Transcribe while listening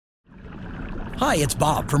Hi, it's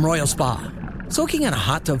Bob from Royal Spa. Soaking in a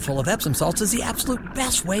hot tub full of Epsom salts is the absolute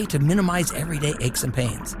best way to minimize everyday aches and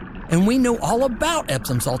pains. And we know all about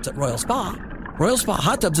Epsom salts at Royal Spa. Royal Spa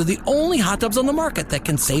hot tubs are the only hot tubs on the market that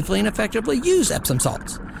can safely and effectively use Epsom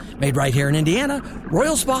salts. Made right here in Indiana,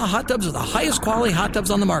 Royal Spa hot tubs are the highest quality hot tubs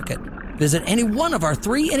on the market. Visit any one of our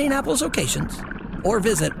 3 Indianapolis locations or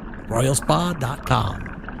visit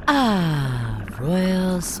royalspa.com. Ah,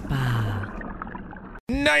 Royal Spa.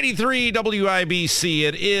 93 WIBC.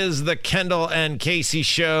 It is the Kendall and Casey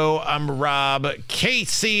show. I'm Rob.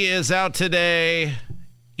 Casey is out today.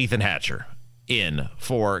 Ethan Hatcher in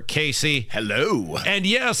for Casey. Hello. And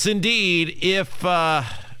yes, indeed, if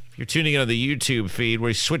you're tuning in on the YouTube feed,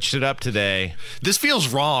 we switched it up today. This feels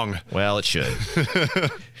wrong. Well, it should.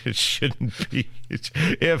 It shouldn't be.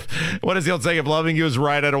 What is the old saying? If loving you is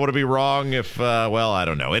right, I don't want to be wrong. I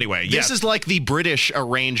don't know. Anyway, this is like the British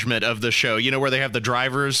arrangement of the show. You know, where they have the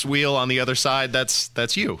driver's wheel on the other side?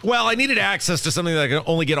 That's you. Well, I needed access to something that I can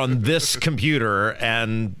only get on this computer,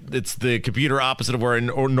 and it's the computer opposite of where I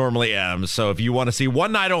normally am. So if you want to see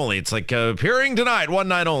one night only, it's like appearing tonight, one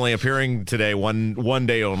night only, appearing today, one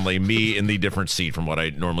day only, me in the different seat from what I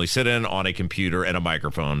normally sit in on a computer and a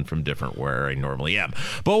microphone from different where I normally am.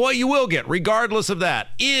 But what you will get, regardless of that,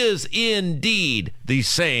 is indeed the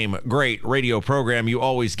same great radio program you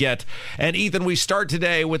always get. And Ethan, we start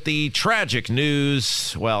today with the tragic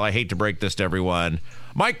news. Well, I hate to break this to everyone.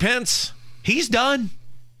 Mike Pence, he's done.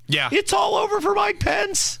 Yeah. It's all over for Mike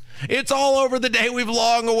Pence. It's all over, the day we've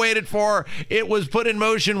long awaited for. It was put in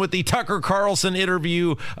motion with the Tucker Carlson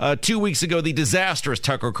interview 2 weeks ago, the disastrous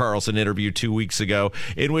Tucker Carlson interview 2 weeks ago,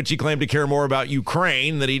 in which he claimed to care more about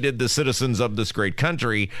Ukraine than he did the citizens of this great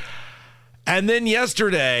country. And then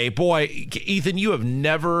yesterday, boy, Ethan, you have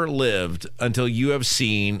never lived until you have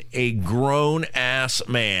seen a grown-ass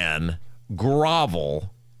man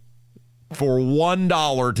grovel for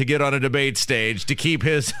 $1 to get on a debate stage to keep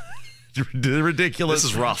his ridiculous,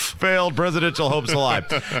 this is rough, failed presidential hopes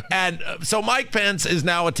alive. And so Mike Pence is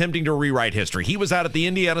now attempting to rewrite history. He was out at the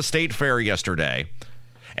Indiana State Fair yesterday,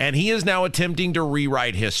 and he is now attempting to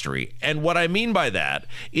rewrite history. And what I mean by that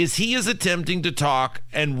is he is attempting to talk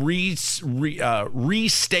and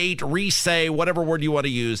restate, re-say, whatever word you want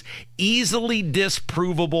to use, easily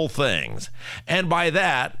disprovable things. And by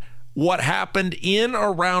that, what happened in,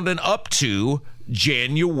 around, and up to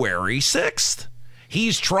January 6th.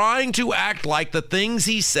 He's trying to act like the things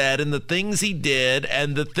he said and the things he did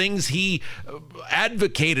and the things he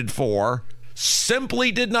advocated for simply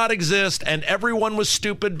did not exist, and everyone was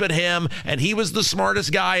stupid but him, and he was the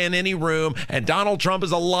smartest guy in any room, and Donald Trump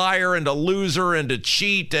is a liar and a loser and a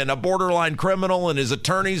cheat and a borderline criminal, and his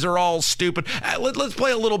attorneys are all stupid. Let's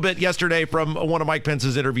play a little bit yesterday from one of Mike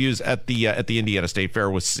Pence's interviews at the Indiana State Fair.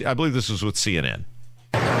 I believe this was with CNN.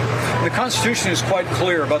 The Constitution is quite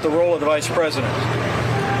clear about the role of the Vice President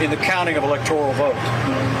in the counting of electoral votes.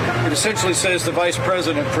 It essentially says the Vice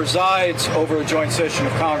President presides over a joint session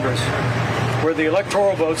of Congress where the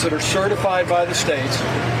electoral votes that are certified by the states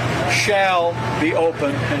shall be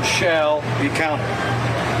open and shall be counted.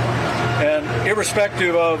 And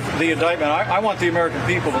irrespective of the indictment, I want the American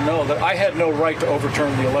people to know that I had no right to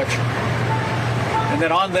overturn the election. And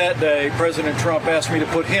then on that day, President Trump asked me to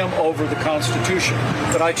put him over the Constitution,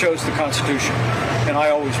 but I chose the Constitution, and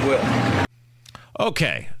I always will.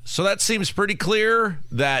 Okay, so that seems pretty clear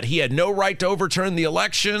that he had no right to overturn the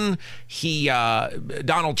election.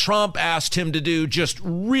 Donald Trump asked him to do just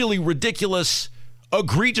really ridiculous,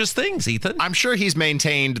 egregious things, Ethan. I'm sure he's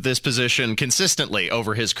maintained this position consistently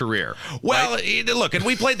over his career. Well, right? Look, and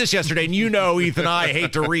we played this yesterday, and you know, Ethan, I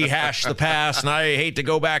hate to rehash the past, and I hate to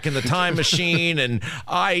go back in the time machine, and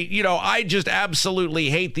I just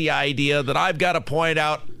absolutely hate the idea that I've got to point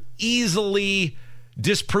out easily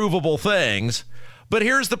disprovable things. But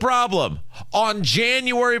here's the problem. On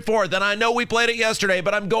January 4th, and I know we played it yesterday,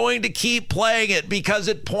 but I'm going to keep playing it because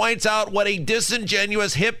it points out what a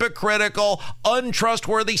disingenuous, hypocritical,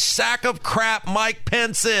 untrustworthy sack of crap Mike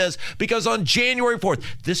Pence is. Because on January 4th,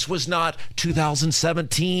 this was not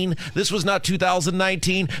 2017. This was not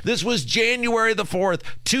 2019. This was January the 4th,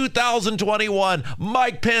 2021.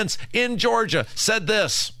 Mike Pence in Georgia said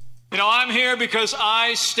this. I'm here because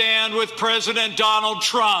I stand with President Donald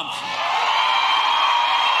Trump.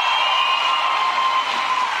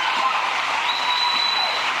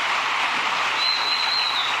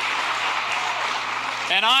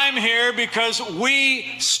 And I'm here because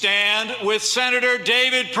we stand with Senator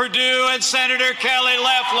David Perdue and Senator Kelly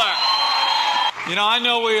Loeffler. I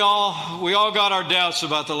know we all got our doubts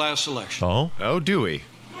about the last election. Oh, do we?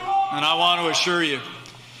 And I want to assure you,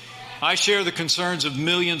 I share the concerns of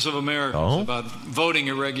millions of Americans about voting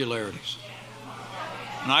irregularities.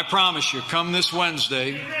 And I promise you, come this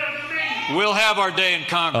Wednesday, we'll have our day in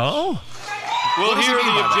Congress. Oh? We'll hear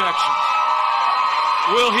the objections.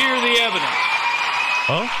 We'll hear the evidence.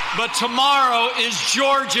 Oh? But tomorrow is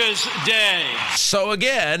Georgia's day. So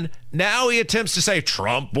again, now he attempts to say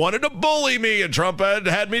Trump wanted to bully me and Trump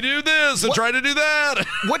had me do this and try to do that.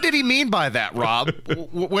 What did he mean by that, Rob?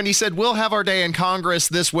 When he said we'll have our day in Congress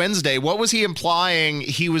this Wednesday, what was he implying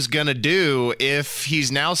he was going to do if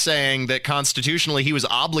he's now saying that constitutionally he was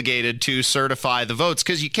obligated to certify the votes?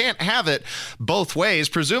 Because you can't have it both ways.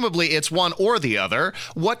 Presumably it's one or the other.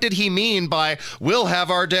 What did he mean by we'll have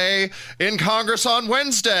our day in Congress on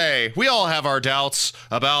Wednesday? We all have our doubts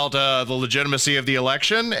about the legitimacy of the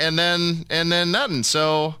election, and then nothing.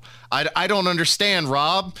 So I don't understand,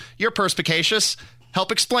 Rob. You're perspicacious. Help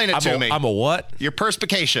explain it to me. I'm a what? You're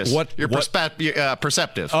perspicacious. You're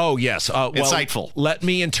perceptive. Oh, yes. Well, insightful. Let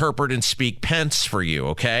me interpret and speak Pence for you,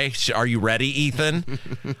 okay? Are you ready, Ethan?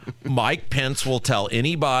 Mike Pence will tell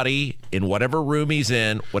anybody in whatever room he's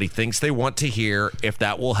in what he thinks they want to hear if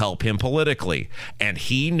that will help him politically. And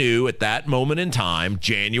he knew at that moment in time,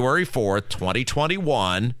 January 4th,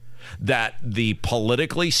 2021, that the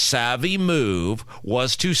politically savvy move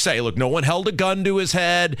was to say, look, no one held a gun to his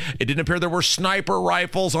head. It didn't appear there were sniper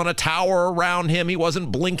rifles on a tower around him. He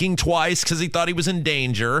wasn't blinking twice because he thought he was in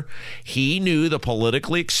danger. He knew the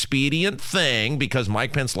politically expedient thing, because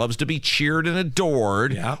Mike Pence loves to be cheered and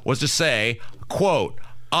adored, was to say, quote,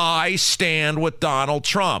 I stand with Donald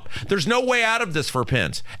Trump. There's no way out of this for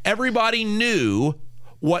Pence. Everybody knew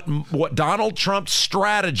what Donald Trump's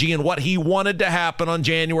strategy and what he wanted to happen on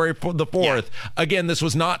January the 4th. Yeah. Again, this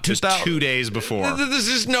was not 2000. 2 days before. There's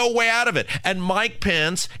just no way out of it. And Mike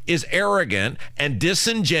Pence is arrogant and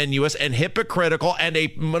disingenuous and hypocritical and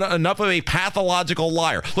enough of a pathological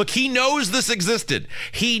liar. Look, he knows this existed.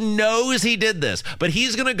 He knows he did this, but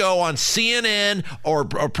he's going to go on CNN or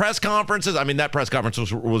press conferences. I mean, that press conference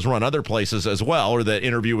was run other places as well, or the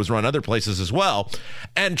interview was run other places as well,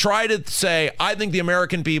 and try to say, I think the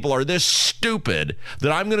American people are this stupid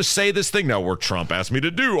that I'm going to say this thing now where Trump asked me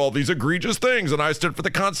to do all these egregious things and I stood for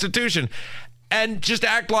the Constitution, and just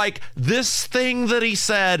act like this thing that he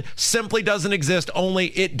said simply doesn't exist. Only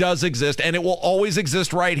it does exist, and it will always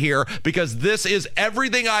exist right here, because this is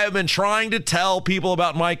everything I have been trying to tell people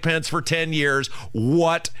about Mike Pence for 10 years,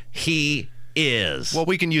 what he is. Well,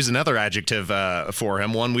 we can use another adjective for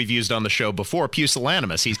him, one we've used on the show before,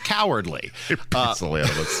 pusillanimous. He's cowardly.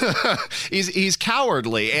 Pusillanimous. He's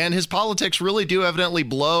cowardly, and his politics really do evidently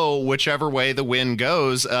blow whichever way the wind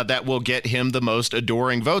goes. That will get him the most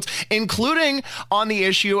adoring votes, including on the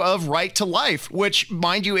issue of right to life, which,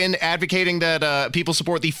 mind you, in advocating that people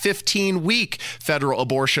support the 15-week federal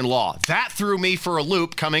abortion law. That threw me for a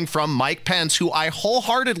loop, coming from Mike Pence, who I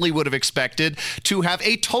wholeheartedly would have expected to have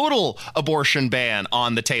a total abortion ban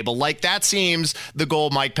on the table. Like, that seems the goal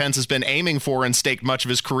Mike Pence has been aiming for and staked much of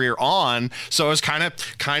his career on. So I was kind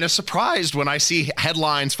of surprised when I see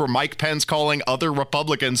headlines for Mike Pence calling other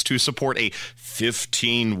Republicans to support a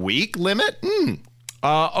 15-week limit.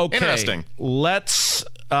 Okay. Interesting. Let's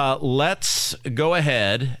go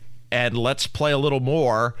ahead and let's play a little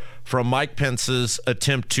more from Mike Pence's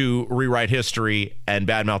attempt to rewrite history and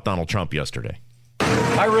badmouth Donald Trump yesterday.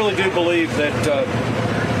 I really do believe that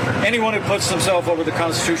anyone who puts themselves over the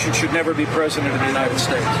Constitution should never be president of the United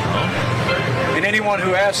States. And anyone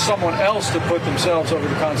who asks someone else to put themselves over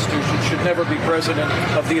the Constitution should never be president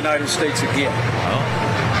of the United States again.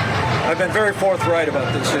 I've been very forthright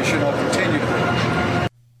about this issue, and I'll continue to be.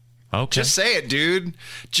 Okay. Just say it, dude.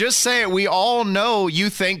 Just say it. We all know you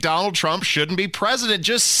think Donald Trump shouldn't be president.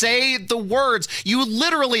 Just say the words. You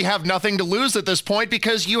literally have nothing to lose at this point,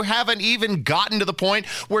 because you haven't even gotten to the point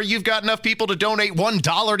where you've got enough people to donate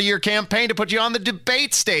 $1 to your campaign to put you on the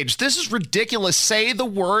debate stage. This is ridiculous. Say the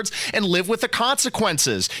words and live with the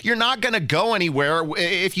consequences. You're not going to go anywhere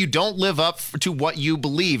if you don't live up to what you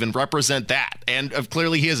believe and represent that. And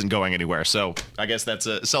clearly he isn't going anywhere. So I guess that's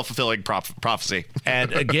a self-fulfilling prophecy.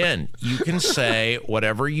 And again, you can say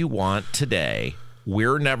whatever you want today.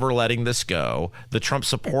 We're never letting this go. The Trump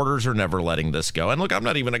supporters are never letting this go. And look, I'm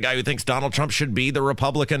not even a guy who thinks Donald Trump should be the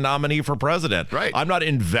Republican nominee for president. Right. I'm not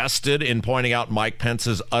invested in pointing out Mike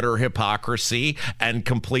Pence's utter hypocrisy and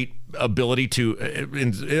complete ability to, I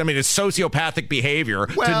mean, it's sociopathic behavior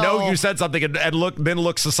to know you said something and then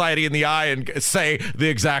look society in the eye and say the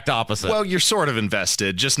exact opposite. Well, you're sort of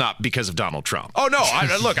invested, just not because of Donald Trump. Oh, no.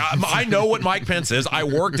 I know what Mike Pence is. I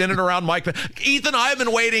worked in and around Mike Pence. Ethan, I have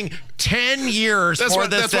been waiting 10 years for this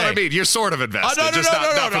day. That's what I mean. You're sort of invested.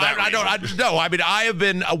 No. I mean, I have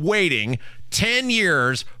been waiting 10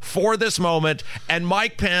 years for this moment, and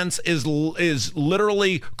Mike Pence is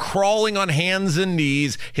literally crawling on hands and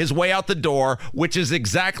knees his way out the door, which is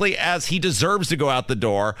exactly as he deserves to go out the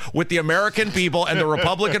door, with the American people and the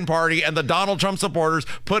Republican Party and the Donald Trump supporters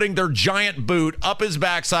putting their giant boot up his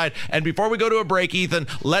backside. And before we go to a break, Ethan,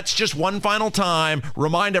 let's just one final time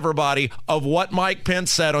remind everybody of what Mike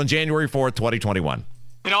Pence said on January 4th, 2021.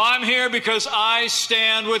 You know, I'm here because I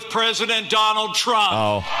stand with President Donald Trump.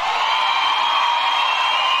 Oh.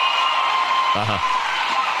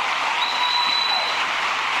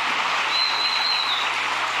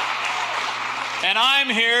 And I'm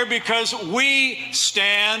here because we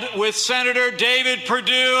stand with Senator David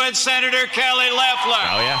Perdue and Senator Kelly Loeffler.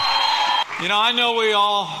 Oh, yeah. You know, I know we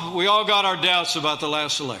all got our doubts about the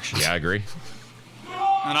last election. Yeah, I agree.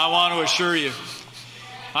 And I want to assure you,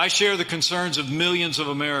 I share the concerns of millions of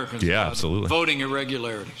Americans Yeah, about absolutely. voting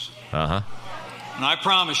irregularities. Uh-huh. And I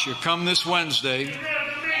promise you, come this Wednesday,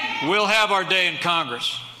 we'll have our day in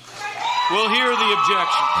Congress. We'll hear the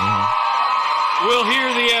objections. Mm-hmm. We'll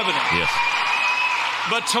hear the evidence. Yes.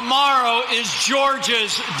 But tomorrow is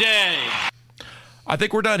Georgia's day. I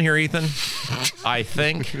think we're done here, Ethan. I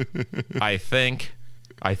think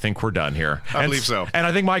we're done here. I believe so. And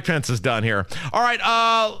I think Mike Pence is done here. All right,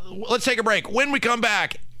 let's take a break. When we come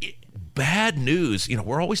back, bad news. You know,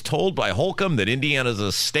 we're always told by Holcomb that Indiana's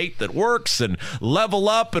a state that works and level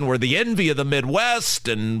up and we're the envy of the Midwest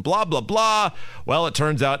and blah, blah, blah. Well, it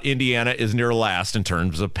turns out Indiana is near last in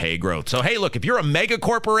terms of pay growth. So, hey, look, if you're a mega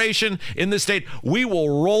corporation in this state, we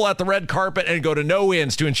will roll out the red carpet and go to no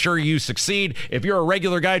ends to ensure you succeed. If you're a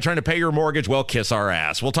regular guy trying to pay your mortgage, well, kiss our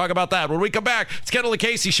ass. We'll talk about that when we come back. It's Kendall and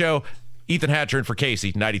Casey Show. Ethan Hatcher in for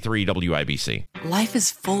Casey, 93 WIBC. Life is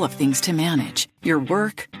full of things to manage. Your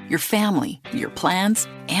work, your family, your plans,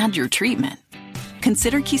 and your treatment.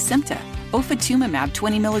 Consider Kesimpta, ofatumumab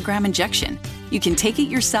 20 milligram injection. You can take it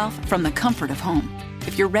yourself from the comfort of home.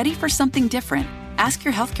 If you're ready for something different, ask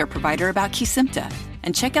your healthcare provider about Kesimpta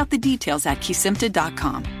and check out the details at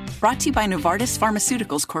kesimpta.com. Brought to you by Novartis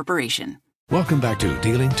Pharmaceuticals Corporation. Welcome back to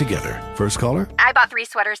Dealing Together. First caller? I bought 3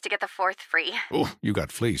 sweaters to get the 4th free. Oh, you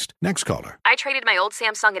got fleeced. Next caller? I traded my old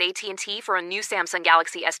Samsung at AT&T for a new Samsung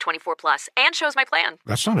Galaxy S24 Plus and chose my plan.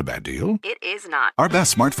 That's not a bad deal. It is not. Our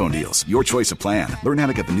best smartphone deals. Your choice of plan. Learn how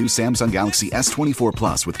to get the new Samsung Galaxy S24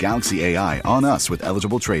 Plus with Galaxy AI on us with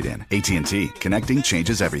eligible trade-in. AT&T. Connecting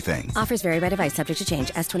changes everything. Offers vary by device. Subject to change.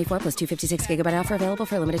 S24 plus 256 gigabyte offer available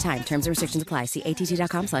for a limited time. Terms and restrictions apply. See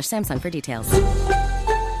att.com/Samsung for details.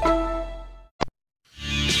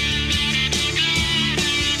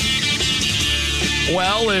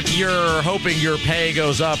 Well, if you're hoping your pay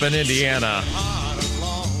goes up in Indiana,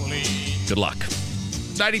 good luck.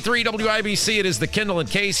 93 WIBC, it is the Kendall and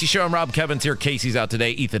Casey Show. I'm Rob Kevins here. Casey's out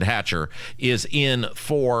today. Ethan Hatcher is in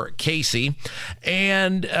for Casey.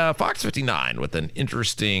 And Fox 59 with an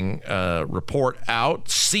interesting report out.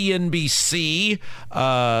 CNBC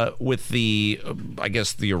with the, I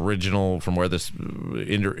guess, the original from where this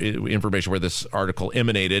information, where this article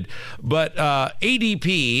emanated. But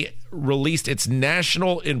ADP released its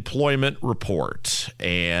National Employment Report,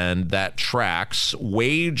 and that tracks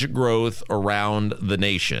wage growth around the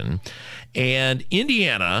nation. And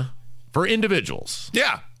Indiana, for individuals.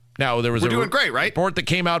 Yeah. Now, there was We're doing great, right? report that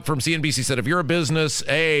came out from CNBC said if you're a business,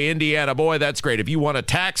 hey, Indiana, boy, that's great. If you want a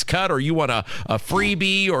tax cut or you want a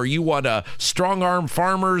freebie or you want a strong-arm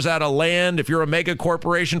farmers out of land, if you're a mega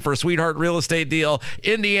corporation for a sweetheart real estate deal,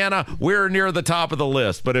 Indiana, we're near the top of the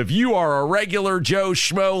list. But if you are a regular Joe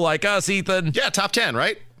Schmo like us, Ethan. Yeah, top 10,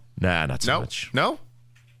 right? Nah, not so much. No?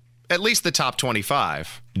 At least the top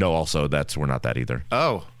 25. No, also, we're not that either.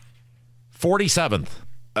 Oh. 47th.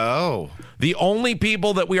 Oh. The only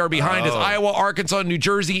people that we are behind is Iowa, Arkansas, New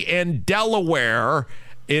Jersey, and Delaware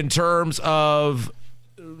in terms of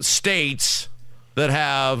states that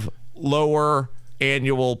have lower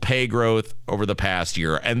annual pay growth over the past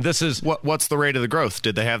year. And this is... What's the rate of the growth?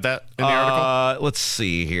 Did they have that in the article? Let's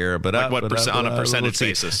see here. But what percent on a percentage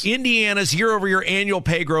basis? Indiana's year-over-year annual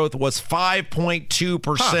pay growth was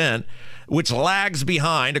 5.2%. Which lags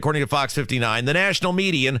behind, according to Fox 59, the national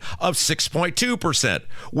median of 6.2%,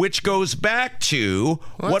 which goes back to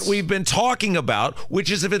what we've been talking about, which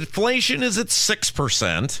is if inflation is at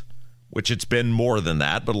 6%, which it's been more than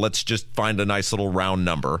that, but let's just find a nice little round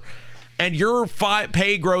number, and your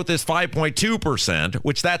pay growth is 5.2%,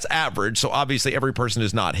 which that's average, so obviously every person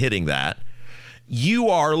is not hitting that, you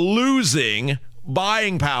are losing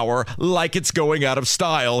buying power like it's going out of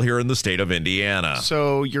style here in the state of Indiana.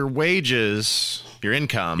 So your wages, your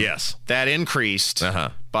income, yes, that increased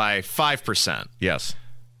by 5%. Yes.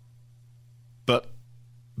 But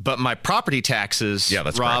my property taxes, yeah,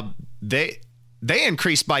 that's Rob, correct. they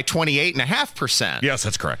increased by 28.5%. Yes,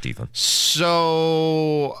 that's correct, Ethan.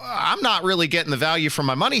 So I'm not really getting the value for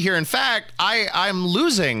my money here. In fact, I'm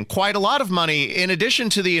losing quite a lot of money in addition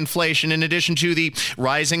to the inflation, in addition to the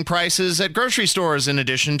rising prices at grocery stores, in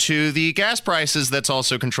addition to the gas prices that's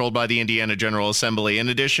also controlled by the Indiana General Assembly, in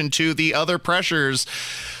addition to the other pressures.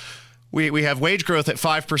 We have wage growth at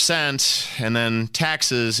 5% and then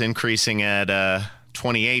taxes increasing at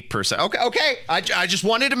 28%. Okay. I just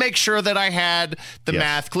wanted to make sure that I had the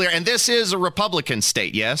math clear. And this is a Republican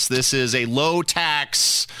state, yes? This is a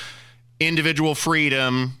low-tax, individual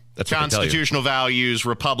freedom, constitutional values,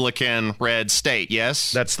 Republican red state,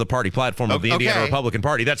 yes? That's the party platform of the Indiana Republican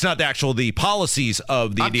Party. That's not the policies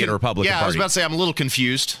of the Indiana Republican Party. Yeah, I was about to say I'm a little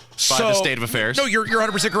confused by the state of affairs. No, you're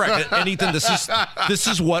 100% correct. And Ethan, this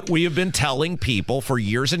is what we have been telling people for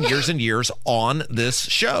years and years and years on this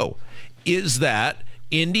show, is that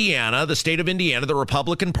Indiana, the state of Indiana, the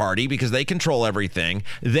Republican Party, because they control everything,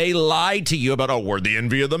 they lied to you about, we're the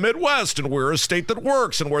envy of the Midwest, and we're a state that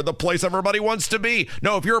works, and we're the place everybody wants to be.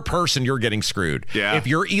 No, if you're a person, you're getting screwed. Yeah. If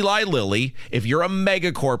you're Eli Lilly, if you're a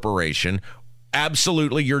mega corporation,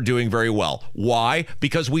 absolutely, you're doing very well. Why?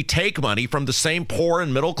 Because we take money from the same poor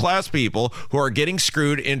and middle class people who are getting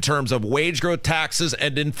screwed in terms of wage growth, taxes,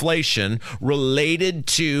 and inflation related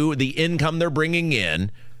to the income they're bringing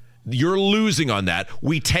in. You're losing on that.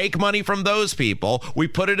 We take money from those people, we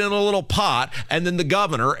put it in a little pot, and then the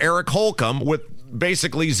governor, Eric Holcomb, with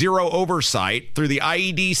basically zero oversight through the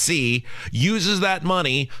IEDC, uses that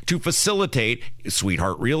money to facilitate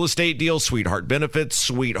sweetheart real estate deals, sweetheart benefits,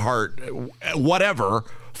 sweetheart whatever,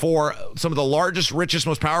 for some of the largest, richest,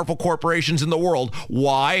 most powerful corporations in the world.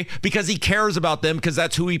 Why? Because he cares about them, because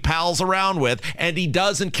that's who he pals around with, and he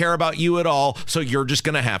doesn't care about you at all, so you're just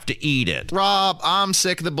going to have to eat it. Rob, I'm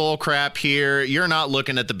sick of the bull crap here. You're not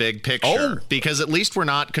looking at the big picture, because at least we're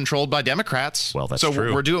not controlled by Democrats. Well, that's true.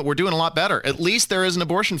 So we're doing a lot better. At least there is an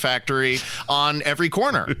abortion factory on every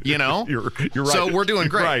corner, you know? You're right. So we're doing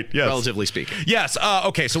great, right, yes. Relatively speaking. Yes.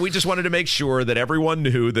 Okay, so we just wanted to make sure that everyone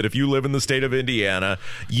knew that if you live in the state of Indiana,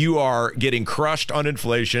 you are getting crushed on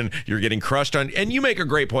inflation. You're getting crushed on, and you make a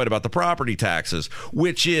great point about the property taxes,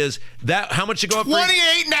 which is that how much you go up?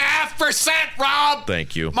 28.5%, Rob.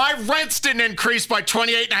 Thank you. My rents didn't increase by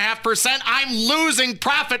 28.5%. I'm losing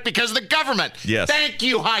profit because of the government. Yes. Thank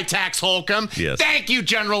you, high tax Holcomb. Yes. Thank you,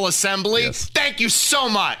 General Assembly. Yes. Thank you so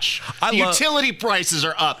much. Utility prices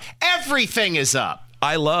are up. Everything is up.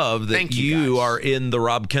 I love that you are in the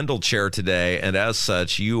Rob Kendall chair today, and as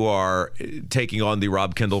such, you are taking on the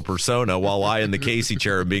Rob Kendall persona, while I in the Casey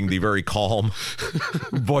chair am being the very calm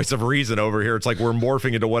voice of reason over here. It's like we're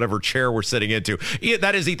morphing into whatever chair we're sitting into.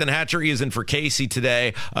 That is Ethan Hatcher. He is in for Casey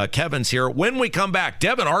today. Kevin's here. When we come back,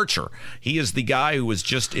 Devin Archer. He is the guy who was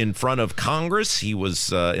just in front of Congress. He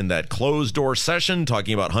was in that closed-door session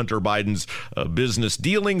talking about Hunter Biden's business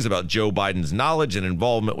dealings, about Joe Biden's knowledge and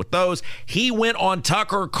involvement with those. He went on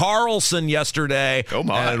Tucker Carlson yesterday. Oh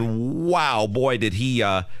my. And wow, boy, did he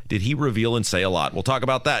reveal and say a lot. We'll talk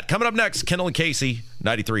about that. Coming up next, Kendall and Casey,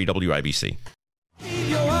 93 WIBC.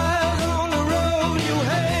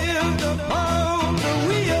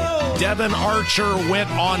 Devin Archer went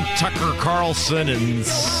on Tucker Carlson and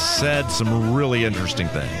said some really interesting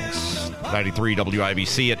things. 93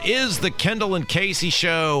 WIBC. It is the Kendall and Casey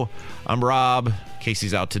show. I'm Rob.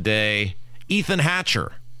 Casey's out today. Ethan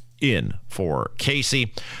Hatcher in for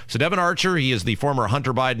Casey. So Devin Archer, he is the former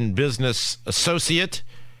Hunter Biden business associate.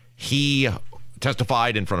 He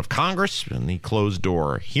testified in front of Congress in the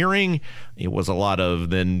closed-door hearing. It was a lot of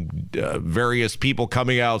then various people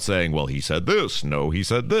coming out saying, well, he said this, no, he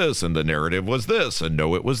said this, and the narrative was this, and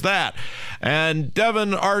no, it was that. And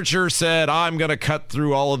Devin Archer said, I'm going to cut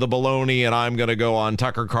through all of the baloney, and I'm going to go on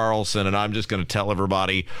Tucker Carlson, and I'm just going to tell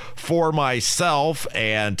everybody for myself.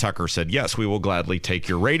 And Tucker said, yes, we will gladly take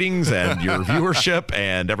your ratings and your viewership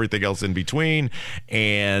and everything else in between.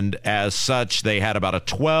 And as such, they had about a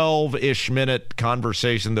 12-ish minute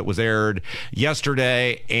conversation that was aired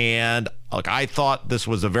yesterday, and look, I thought this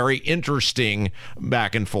was a very interesting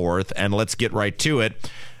back and forth, and let's get right to it.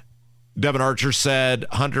 Devin Archer said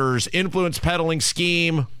Hunter's influence peddling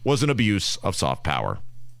scheme was an abuse of soft power.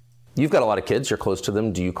 You've got a lot of kids. You're close to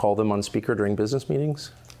them. Do you call them on speaker during business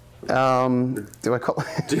meetings? Do I call?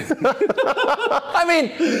 I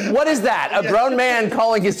mean, what is that? A grown man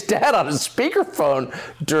calling his dad on a speakerphone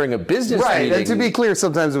during a business meeting? Right. And to be clear,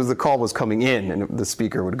 sometimes it was the call was coming in and the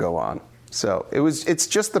speaker would go on. So it's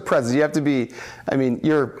just the president. You have to be, I mean,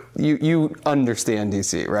 you understand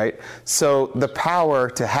DC, right? So the power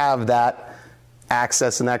to have that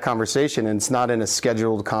access and that conversation, and it's not in a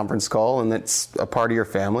scheduled conference call, and it's a part of your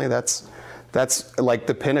family, that's That's like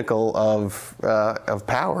the pinnacle of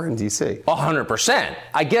power in D.C. 100%.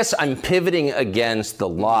 I guess I'm pivoting against the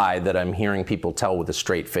lie that I'm hearing people tell with a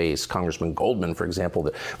straight face. Congressman Goldman, for example,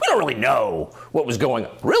 that we don't really know what was going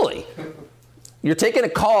on. Really? You're taking a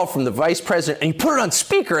call from the vice president and you put it on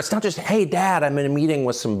speaker. It's not just, hey, Dad, I'm in a meeting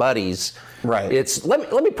with some buddies. Right. It's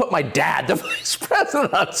let me put my dad, the vice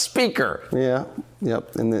president, on speaker. Yeah.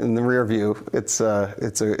 Yep. In the rear view, it's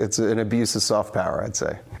an abuse of soft power, I'd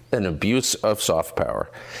say. An abuse of soft power.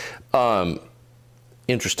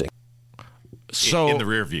 Interesting. So in the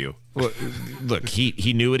rear view. Look,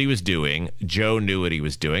 he knew what he was doing. Joe knew what he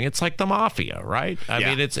was doing. It's like the mafia, right? I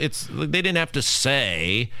mean, it's they didn't have to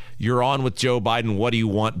say, you're on with Joe Biden. What do you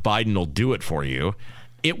want? Biden will do it for you.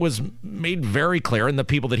 It was made very clear, and the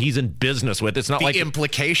people that he's in business with, it's not like the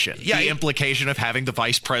implication. Yeah, the implication of having the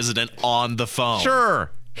vice president on the phone.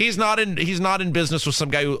 Sure. He's not in business with some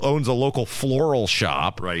guy who owns a local floral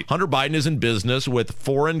shop. Right. Hunter Biden is in business with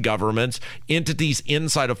foreign governments, entities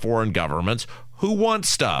inside of foreign governments who want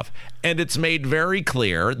stuff. And it's made very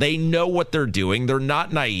clear they know what they're doing. They're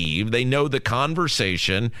not naive. They know the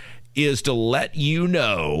conversation is to let you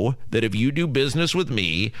know that if you do business with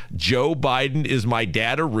me, Joe Biden is my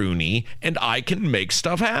dad-a-rooney, and I can make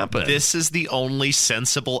stuff happen. This is the only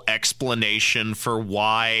sensible explanation for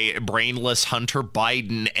why brainless Hunter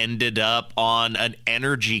Biden ended up on an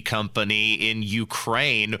energy company in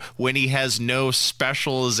Ukraine when he has no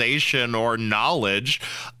specialization or knowledge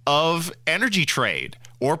of energy trade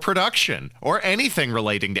or production or anything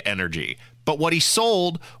relating to energy. But what he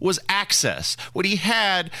sold was access. What he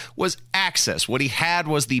had was access. What he had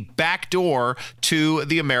was the back door to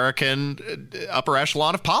the American upper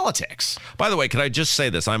echelon of politics. By the way, could I just say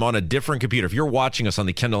this? I'm on a different computer. If you're watching us on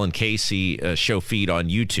the Kendall and Casey show feed on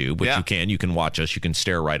YouTube, which you can watch us. You can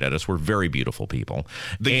stare right at us. We're very beautiful people.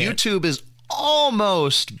 The YouTube is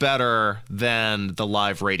almost better than the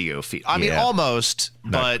live radio feed. I mean, almost,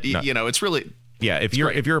 but you know, it's really... Yeah, if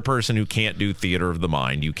you're a person who can't do theater of the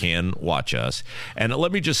mind, you can watch us. And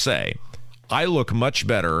let me just say, I look much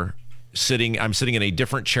better I'm sitting in a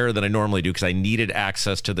different chair than I normally do because I needed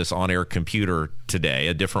access to this on-air computer today,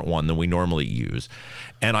 a different one than we normally use.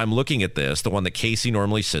 And I'm looking at this, the one that Casey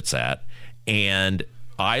normally sits at, and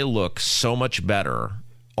I look so much better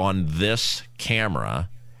on this camera,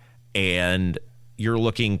 and you're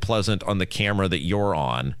looking pleasant on the camera that you're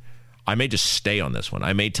on. I may just stay on this one.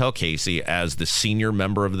 I may tell Casey, as the senior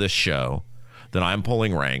member of this show, that I'm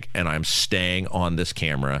pulling rank and I'm staying on this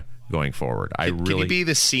camera going forward. Can you be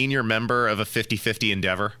the senior member of a 50-50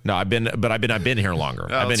 endeavor? No, I've been here longer.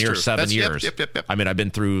 I've been here 7 years. Yep. I mean, I've been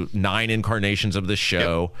through 9 incarnations of this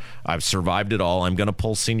show. Yep. I've survived it all. I'm going to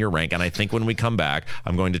pull senior rank, and I think when we come back,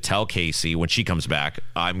 I'm going to tell Casey, when she comes back,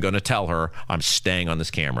 I'm going to tell her I'm staying on this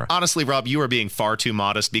camera. Honestly, Rob, you are being far too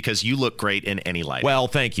modest because you look great in any light. Well,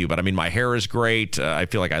 thank you, but I mean, my hair is great. I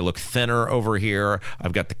feel like I look thinner over here.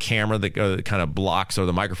 I've got the camera that kind of blocks, or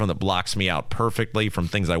the microphone that blocks me out perfectly from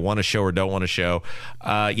things I want to show or don't want to show.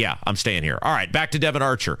 Yeah, I'm staying here. All right, back to Devin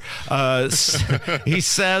Archer. He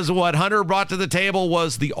says what Hunter brought to the table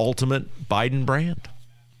was the ultimate Biden brand.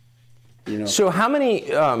 So how many,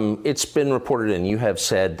 it's been reported, and you have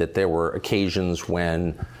said that there were occasions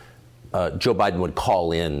when Joe Biden would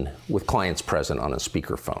call in with clients present on a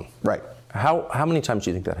speakerphone. Right. How many times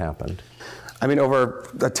do you think that happened? I mean, over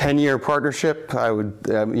a 10-year partnership, I would,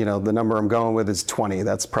 the number I'm going with is 20.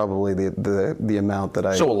 That's probably the amount that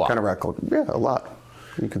I kind of record. Yeah, a lot,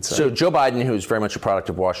 you could say. So Joe Biden, who's very much a product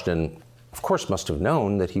of Washington, of course must have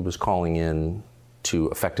known that he was calling in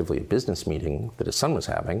to effectively a business meeting that his son was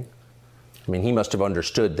having. I mean, he must have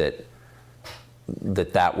understood that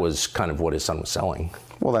was kind of what his son was selling.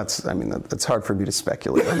 Well, that's hard for me to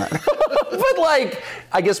speculate on that. But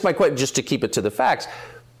I guess my question, just to keep it to the facts,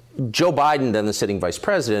 Joe Biden, then the sitting vice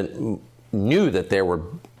president, knew that there were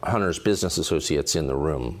Hunter's business associates in the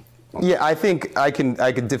room. Yeah, I think I can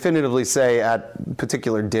definitively say at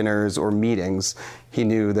particular dinners or meetings, he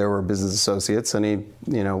knew there were business associates, and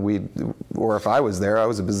or if I was there, I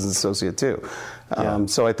was a business associate too. Yeah.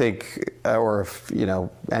 So I think, or if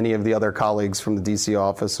any of the other colleagues from the D.C.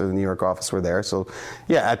 office or the New York office were there. So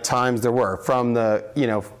yeah, at times there were. From the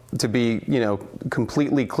to be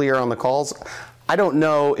completely clear on the calls. I don't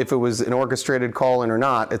know if it was an orchestrated call in or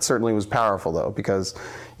not. It certainly was powerful, though, because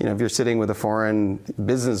if you're sitting with a foreign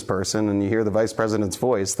business person and you hear the vice president's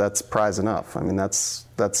voice, that's prize enough. I mean, that's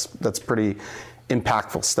pretty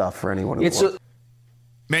impactful stuff for anyone in the world.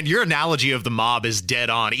 Man, your analogy of the mob is dead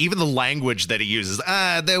on. Even the language that he uses.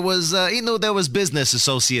 There was business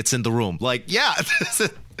associates in the room. Like, yeah, this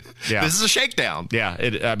is a shakedown. Yeah,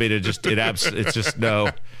 it's just no.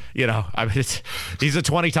 He's a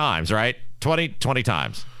 20 times, right? 20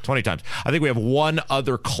 times. 20 times. I think we have one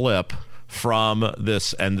other clip from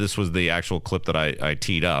this, and this was the actual clip that I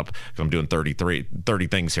teed up, because I'm doing 30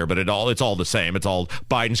 things here, but it's all the same. It's all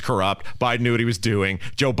Biden's corrupt. Biden knew what he was doing.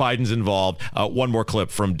 Joe Biden's involved. One more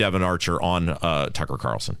clip from Devin Archer on Tucker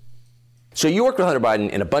Carlson. So you worked with Hunter Biden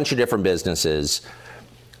in a bunch of different businesses.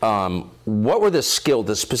 What were the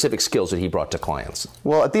specific skills that he brought to clients?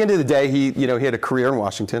 Well, at the end of the day, he had a career in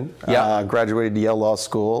Washington, graduated Yale Law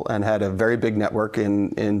School, and had a very big network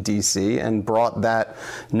in D.C., and brought that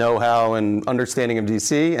know-how and understanding of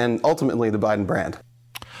D.C. and ultimately the Biden brand.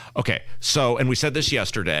 Okay, so, and we said this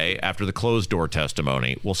yesterday after the closed-door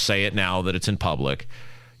testimony. We'll say it now that it's in public.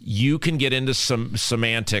 You can get into some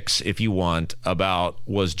semantics if you want about,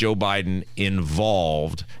 was Joe Biden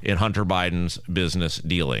involved in Hunter Biden's business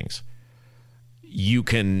dealings? You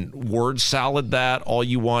can word salad that all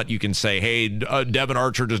you want. You can say, hey, Devin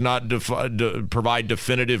Archer does not provide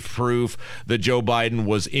definitive proof that Joe Biden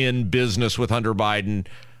was in business with Hunter Biden.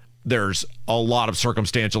 There's a lot of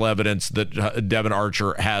circumstantial evidence that Devin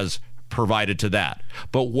Archer has provided to that.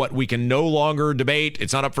 But what we can no longer debate,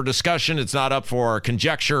 it's not up for discussion, it's not up for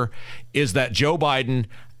conjecture, is that Joe Biden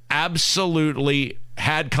absolutely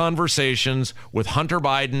had conversations with Hunter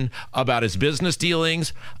Biden about his business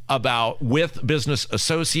dealings, with business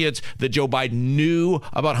associates, that Joe Biden knew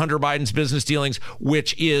about Hunter Biden's business dealings,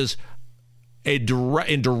 which is in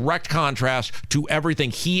direct contrast to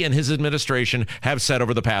everything he and his administration have said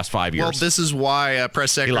over the past 5 years. Well, this is why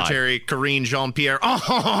Press Secretary Karine Jean-Pierre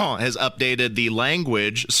has updated the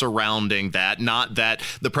language surrounding that. Not that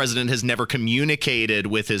the president has never communicated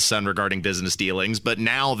with his son regarding business dealings, but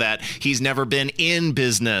now that he's never been in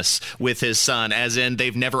business with his son, as in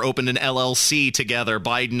they've never opened an LLC together,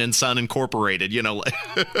 Biden and Son Incorporated,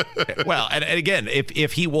 Well, and again,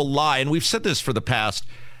 if he will lie, and we've said this for the past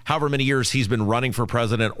however many years he's been running for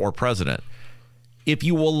president, if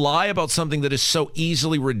you will lie about something that is so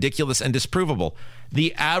easily ridiculous and disprovable,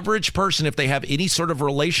 the average person, if they have any sort of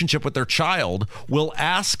relationship with their child, will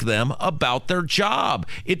ask them about their job.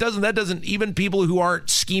 That doesn't even people who aren't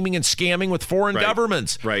scheming and scamming with foreign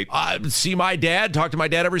governments. Right. See my dad, talk to my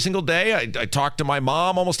dad every single day. I talk to my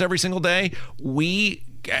mom almost every single day.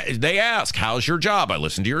 They ask, how's your job? I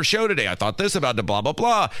listened to your show today. I thought this about the blah, blah,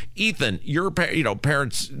 blah. Ethan, your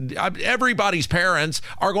parents, everybody's parents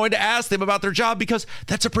are going to ask them about their job because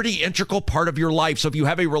that's a pretty integral part of your life. So if you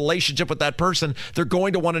have a relationship with that person, they're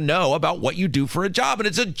going to want to know about what you do for a job. And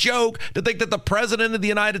it's a joke to think that the president of the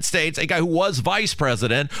United States, a guy who was vice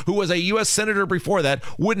president, who was a U.S. senator before that,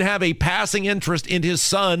 wouldn't have a passing interest in his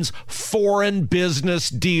son's foreign business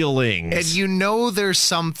dealings. And there's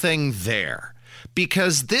something there.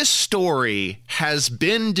 Because this story has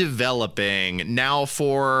been developing now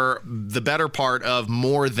for the better part of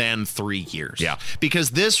more than 3 years. Yeah. Because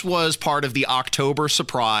this was part of the October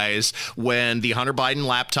surprise when the Hunter Biden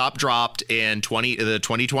laptop dropped in the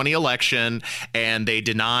 2020 election, and they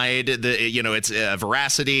denied its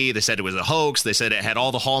veracity. They said it was a hoax. They said it had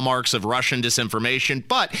all the hallmarks of Russian disinformation,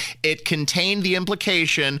 but it contained the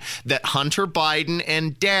implication that Hunter Biden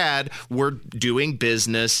and Dad were doing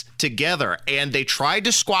business together. And they tried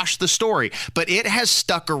to squash the story, but it has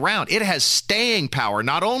stuck around. It has staying power.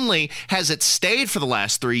 Not only has it stayed for the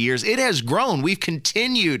last 3 years, it has grown. We've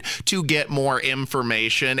continued to get more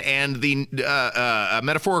information, and the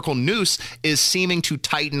metaphorical noose is seeming to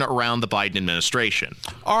tighten around the Biden administration.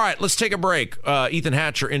 All right, let's take a break. Ethan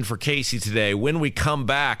Hatcher in for Casey today. When we come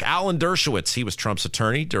back, Alan Dershowitz, he was Trump's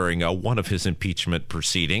attorney during one of his impeachment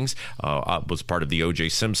proceedings, was part of the O.J.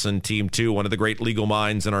 Simpson team, too, one of the great legal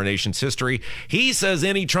minds in our nation's history. He says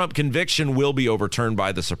any Trump conviction will be overturned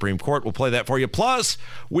by the Supreme Court. We'll play that for you. Plus,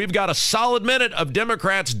 we've got a solid minute of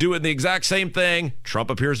Democrats doing the exact same thing Trump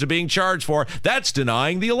appears to be being charged for. That's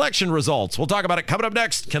denying the election results. We'll talk about it coming up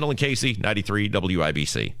next. Kendall and Casey, 93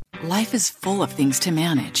 WIBC. Life is full of things to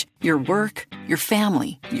manage. Your work, your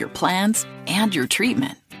family, your plans, and your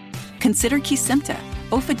treatment. Consider Kesimpta,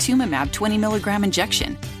 ofatumumab 20 milligram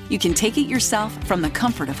injection. You can take it yourself from the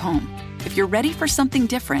comfort of home. If you're ready for something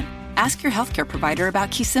different, ask your healthcare provider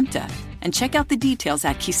about Kesimpta and check out the details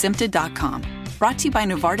at kesimpta.com. Brought to you by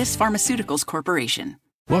Novartis Pharmaceuticals Corporation.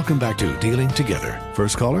 Welcome back to Dealing Together.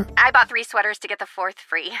 First caller? I bought 3 sweaters to get the 4th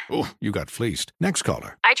free. Oh, you got fleeced. Next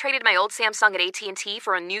caller. I traded my old Samsung at AT&T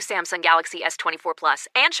for a new Samsung Galaxy S24 Plus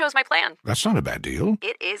and shows my plan. That's not a bad deal.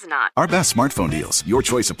 It is not. Our best smartphone deals. Your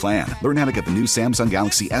choice of plan. Learn how to get the new Samsung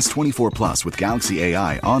Galaxy S24 Plus with Galaxy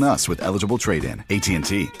AI on us with eligible trade-in.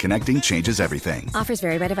 AT&T. Connecting changes everything. Offers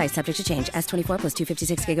vary by device. Subject to change. S24 plus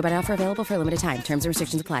 256 gigabyte offer available for a limited time. Terms and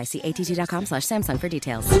restrictions apply. See att.com/Samsung for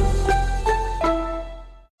details.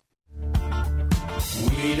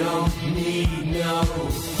 We don't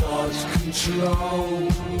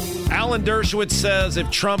Alan Dershowitz says if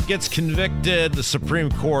Trump gets convicted, the Supreme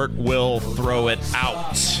Court will throw it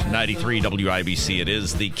out. 93 WIBC. It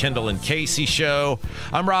is the Kendall and Casey show.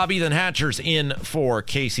 I'm Rob. Ethan Hatcher's in for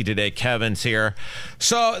Casey today. Kevin's here.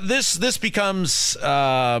 So this becomes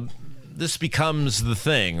the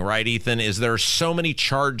thing, right, Ethan? Is there so many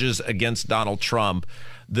charges against Donald Trump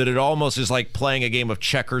that it almost is like playing a game of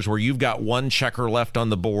checkers where you've got one checker left on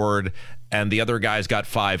the board and the other guy's got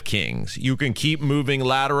 5 kings. You can keep moving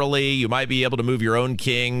laterally. You might be able to move your own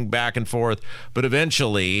king back and forth, but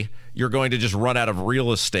eventually you're going to just run out of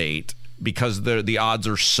real estate because the odds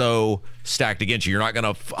are so stacked against you. You're not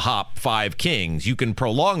going to hop 5 kings. You can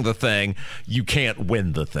prolong the thing. You can't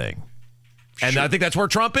win the thing. And sure. I think that's where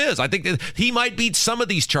Trump is. I think that he might beat some of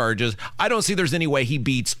these charges. I don't see there's any way he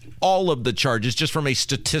beats all of the charges just from a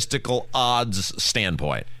statistical odds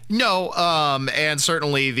standpoint. No, and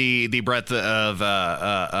certainly the breadth of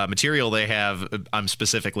material they have, I'm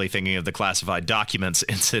specifically thinking of the classified documents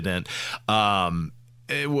incident,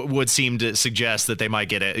 it would seem to suggest that they might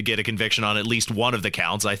get a conviction on at least one of the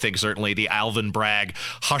counts. I think certainly the Alvin Bragg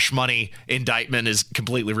hush money indictment is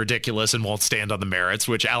completely ridiculous and won't stand on the merits,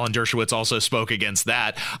 which Alan Dershowitz also spoke against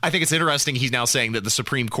that. I think it's interesting he's now saying that the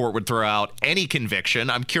Supreme Court would throw out any conviction.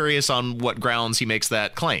 I'm curious on what grounds he makes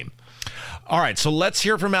that claim. All right, so let's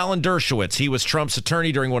hear from Alan Dershowitz. He was Trump's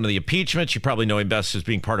attorney during one of the impeachments. You probably know him best as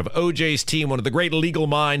being part of OJ's team, one of the great legal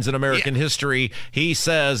minds in American history. He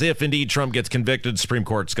says if indeed Trump gets convicted, the Supreme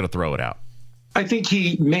Court's going to throw it out. I think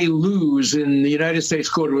he may lose in the United States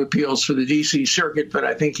Court of Appeals for the D.C. Circuit, but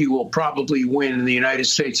I think he will probably win in the United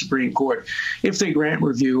States Supreme Court if they grant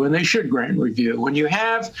review, and they should grant review. When you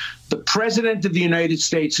have the president of the United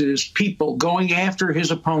States' people going after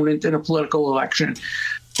his opponent in a political election,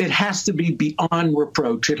 it has to be beyond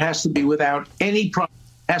reproach. It has to be without any problem.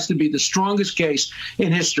 It has to be the strongest case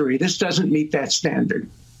in history. This doesn't meet that standard.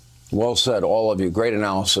 Well said, all of you. Great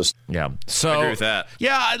analysis. Yeah. So, I agree with that.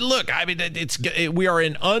 Yeah, look, I mean, we are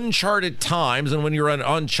in uncharted times, and when you're in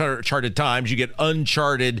uncharted times, you get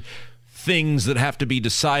uncharted things that have to be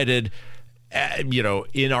decided,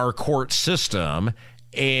 in our court system,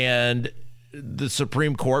 and the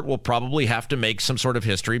Supreme Court will probably have to make some sort of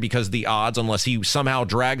history because the odds, unless he somehow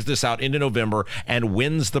drags this out into November and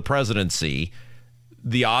wins the presidency,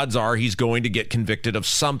 the odds are he's going to get convicted of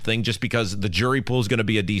something just because the jury pool is going to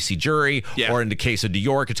be a D.C. jury, or in the case of New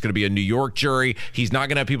York, it's going to be a New York jury. He's not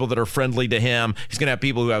going to have people that are friendly to him. He's going to have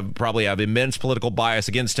people who probably have immense political bias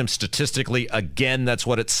against him statistically. Again, that's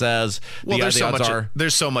what it says. Well,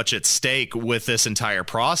 there's so much at stake with this entire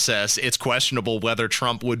process. It's questionable whether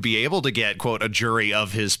Trump would be able to get, quote, a jury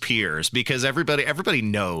of his peers, because everybody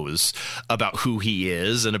knows about who he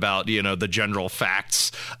is and about, the general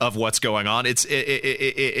facts of what's going on.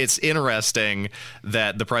 It's interesting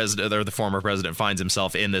that the president or the former president finds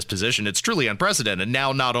himself in this position. It's truly unprecedented.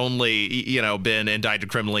 Now, not only, been indicted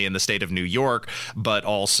criminally in the state of New York, but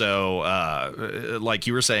also, like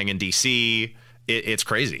you were saying, in D.C., it's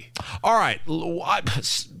crazy. All right. I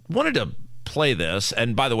wanted to play this.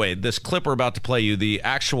 And by the way, this clip we're about to play you, the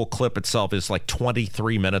actual clip itself is like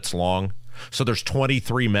 23 minutes long. So there's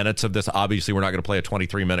 23 minutes of this. Obviously, we're not going to play a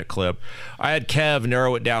 23-minute clip. I had Kev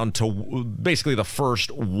narrow it down to basically the first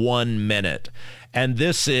 1 minute. And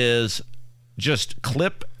this is just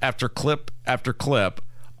clip after clip after clip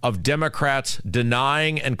of Democrats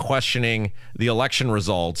denying and questioning the election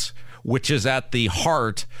results, which is at the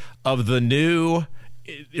heart of the new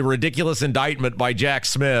ridiculous indictment by Jack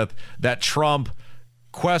Smith that Trump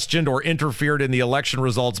questioned or interfered in the election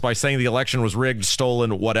results by saying the election was rigged,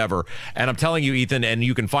 stolen, whatever. And I'm telling you, Ethan, and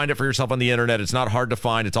you can find it for yourself on the internet. It's not hard to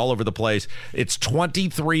find. It's all over the place. It's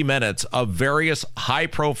 23 minutes of various high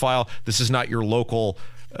profile. This is not your local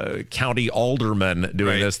county alderman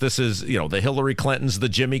doing this. This is, the Hillary Clintons, the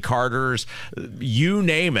Jimmy Carters, you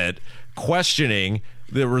name it, questioning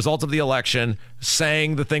the results of the election,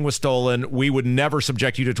 saying the thing was stolen. We would never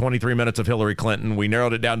subject you to 23 minutes of Hillary Clinton. We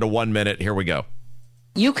narrowed it down to 1 minute. Here we go.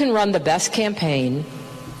 You can run the best campaign,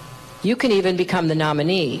 you can even become the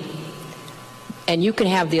nominee, and you can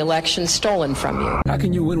have the election stolen from you. How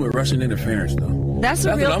can you win with Russian interference, though? That's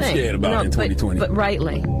a real what I'm thing. scared about in 2020. But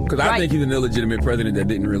rightly. Because I think he's an illegitimate president that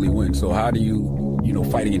didn't really win. So how do you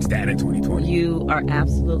fight against that in 2020? You are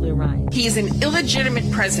absolutely right. He's an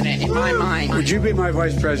illegitimate president in my mind. Would you be my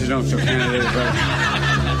vice presidential candidate?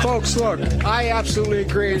 Folks, look, I absolutely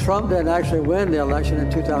agree. Trump didn't actually win the election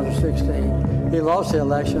in 2016. He lost the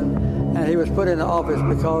election and he was put into office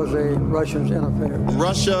because the Russians interfered.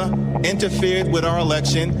 Russia interfered with our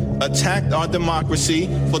election, attacked our democracy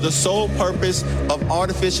for the sole purpose of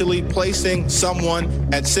artificially placing someone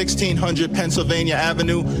at 1600 Pennsylvania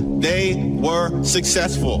Avenue. They were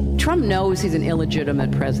successful. Trump knows he's an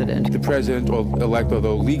illegitimate president. The president-elect,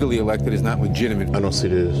 although legally elected, is not legitimate. I don't see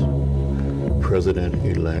this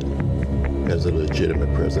president-elect as a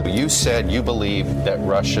legitimate president. You said you believe that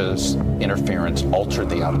Russia's interference altered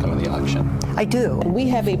the outcome of the election. I do. We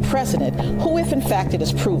have a president who, if in fact it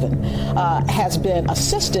is proven, has been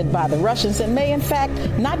assisted by the Russians and may in fact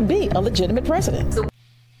not be a legitimate president.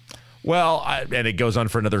 Well, and it goes on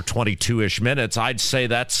for another 22-ish minutes. I'd say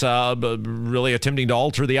that's really attempting to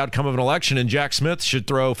alter the outcome of an election, and Jack Smith should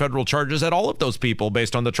throw federal charges at all of those people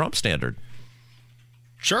based on the Trump standard.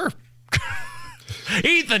 Sure.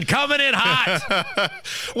 Ethan coming in hot.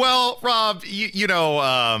 Well, Rob, you know,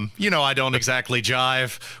 I don't exactly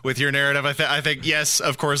jive with your narrative. I think, yes,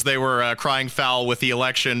 of course, they were crying foul with the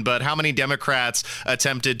election, but how many Democrats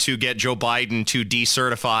attempted to get Joe Biden to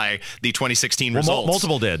decertify the 2016 results?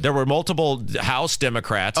 Multiple did. There were multiple House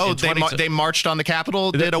Democrats. Oh, they marched on the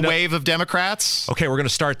Capitol, did a wave of Democrats? Okay, we're going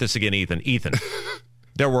to start this again, Ethan.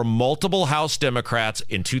 There were multiple House Democrats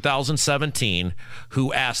in 2017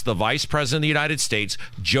 who asked the Vice President of the United States,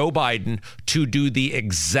 Joe Biden, to do the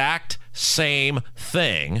exact same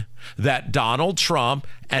thing that Donald Trump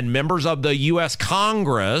and members of the U.S.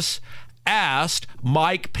 Congress asked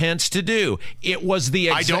Mike Pence to do. It was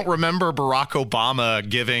the I don't remember Barack Obama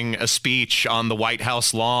giving a speech on the White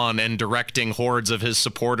House lawn and directing hordes of his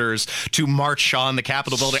supporters to march on the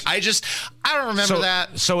Capitol building. I don't remember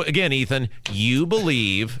that. So again, Ethan, you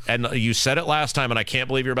believe, and you said it last time, and I can't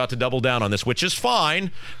believe you're about to double down on this, which is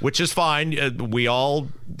fine. You're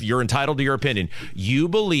entitled to your opinion. You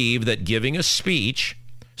believe that giving a speech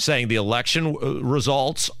saying the election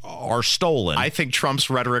results are stolen. I think Trump's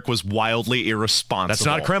rhetoric was wildly irresponsible. That's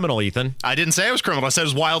not a criminal, Ethan. I didn't say it was criminal. I said it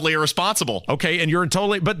was wildly irresponsible. Okay, and you're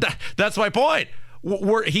totally... But that's my point.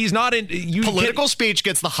 He's not in... Political speech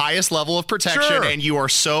gets the highest level of protection, sure. And you are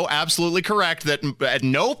so absolutely correct that at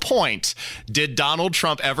no point did Donald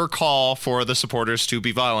Trump ever call for the supporters to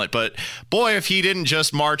be violent. But boy, if he didn't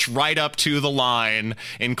just march right up to the line,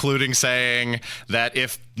 including saying that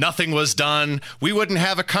if nothing was done, we wouldn't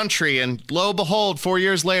have a country. And lo and behold, 4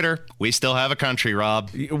 years later, we still have a country, Rob.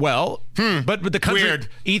 Well, but the country... Weird.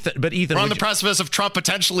 Ethan, we're on the precipice of Trump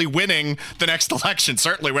potentially winning the next election,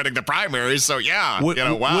 certainly winning the primaries. So yeah,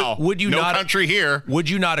 wow. Would you no not, country here. Would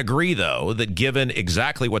you not agree, though, that given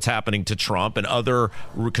exactly what's happening to Trump and other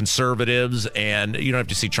conservatives, and you don't have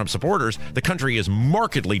to see Trump supporters, the country is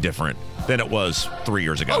markedly different than it was 3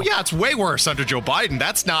 years ago? Oh yeah, it's way worse under Joe Biden.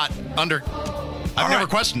 That's not under... I've never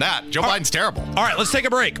questioned that. Joe Biden's terrible. All right, let's take a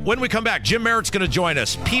break. When we come back, Jim Merritt's going to join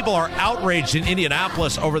us. People are outraged in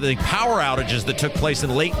Indianapolis over the power outages that took place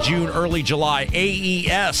in late June, early July.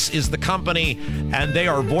 AES is the company, and they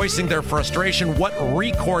are voicing their frustration. What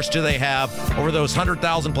recourse do they have over those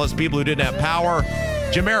 100,000 plus people who didn't have power?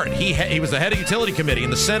 Jim Merritt, he was the head of Utility Committee in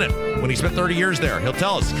the Senate when he spent 30 years there. He'll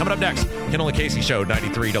tell us. Coming up next, Kendall and Casey Show,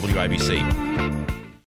 93 WIBC.